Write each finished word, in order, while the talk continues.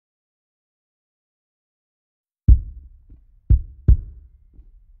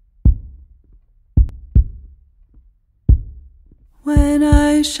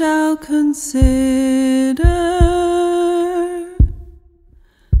I shall consider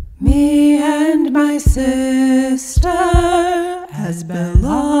me and my sister as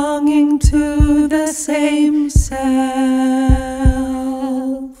belonging to the same self.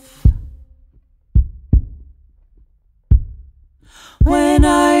 When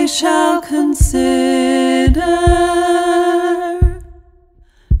I shall consider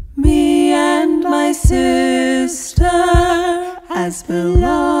me and my sister as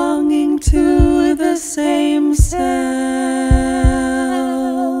belonging to the same self.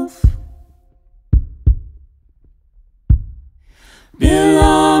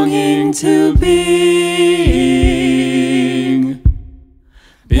 Belonging to being,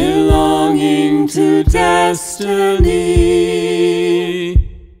 belonging to destiny,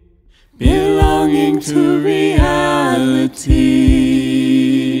 belonging to reality,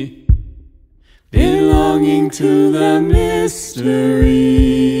 belonging to the mystery,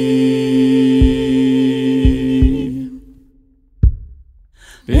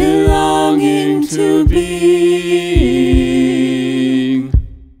 belonging to being,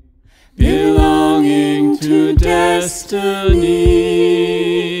 belonging to destiny,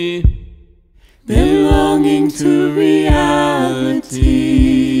 belonging to reality,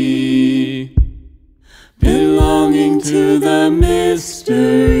 belonging to the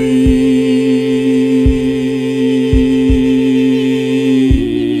mystery.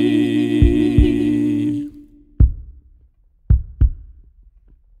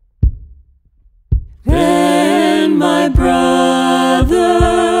 Then my brother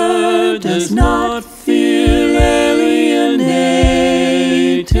does not feel alienated,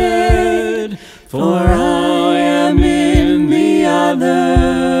 for I am in the other.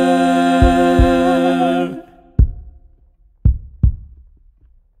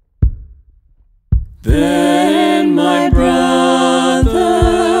 Then my brother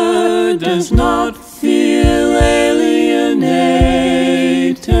does not feel alienated,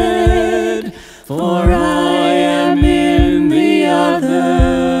 for I am in the other.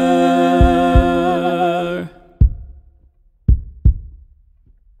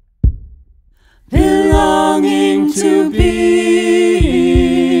 Belonging to being,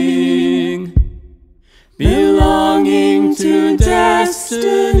 belonging to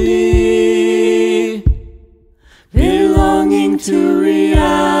destiny, belonging to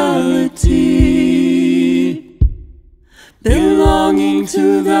reality, belonging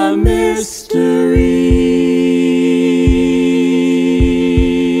to the mystery,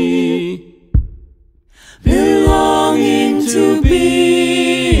 belonging to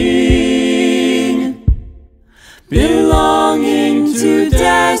being, belonging to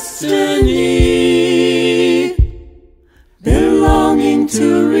destiny, belonging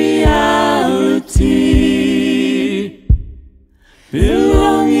to reality,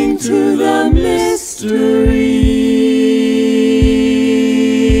 belonging to the mystery.